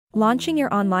Launching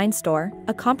your online store,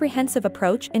 a comprehensive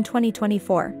approach in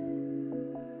 2024.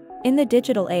 In the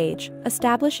digital age,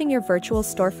 establishing your virtual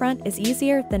storefront is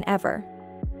easier than ever.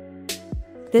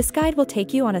 This guide will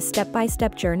take you on a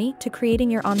step-by-step journey to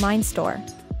creating your online store.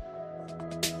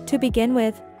 To begin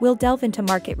with, we'll delve into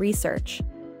market research.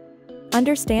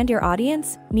 Understand your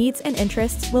audience, needs and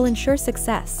interests will ensure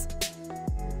success.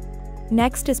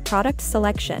 Next is product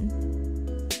selection.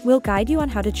 We'll guide you on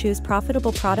how to choose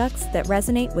profitable products that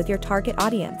resonate with your target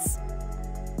audience.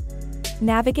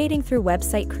 Navigating through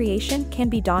website creation can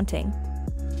be daunting.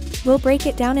 We'll break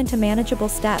it down into manageable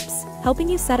steps, helping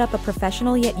you set up a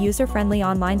professional yet user-friendly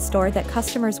online store that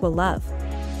customers will love.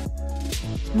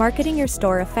 Marketing your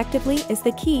store effectively is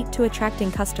the key to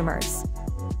attracting customers.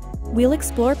 We'll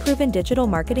explore proven digital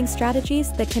marketing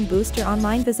strategies that can boost your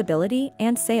online visibility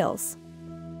and sales.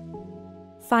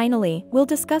 Finally, we'll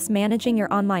discuss managing your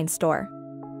online store.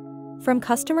 From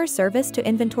customer service to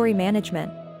inventory management,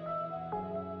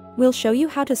 we'll show you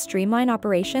how to streamline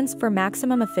operations for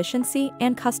maximum efficiency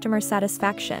and customer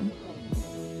satisfaction.